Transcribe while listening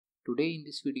Today in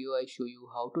this video I show you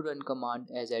how to run command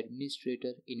as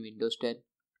administrator in Windows 10.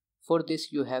 For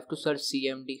this you have to search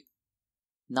cmd.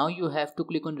 Now you have to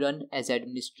click on run as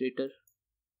administrator.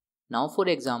 Now for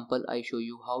example I show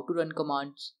you how to run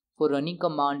commands. For running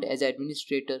command as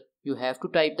administrator you have to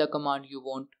type the command you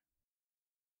want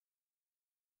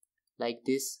like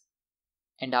this,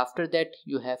 and after that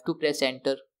you have to press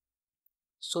enter.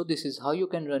 So this is how you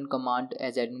can run command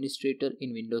as administrator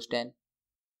in Windows 10.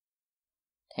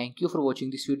 Thank you for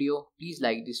watching this video. Please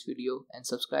like this video and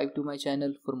subscribe to my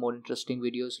channel for more interesting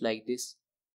videos like this.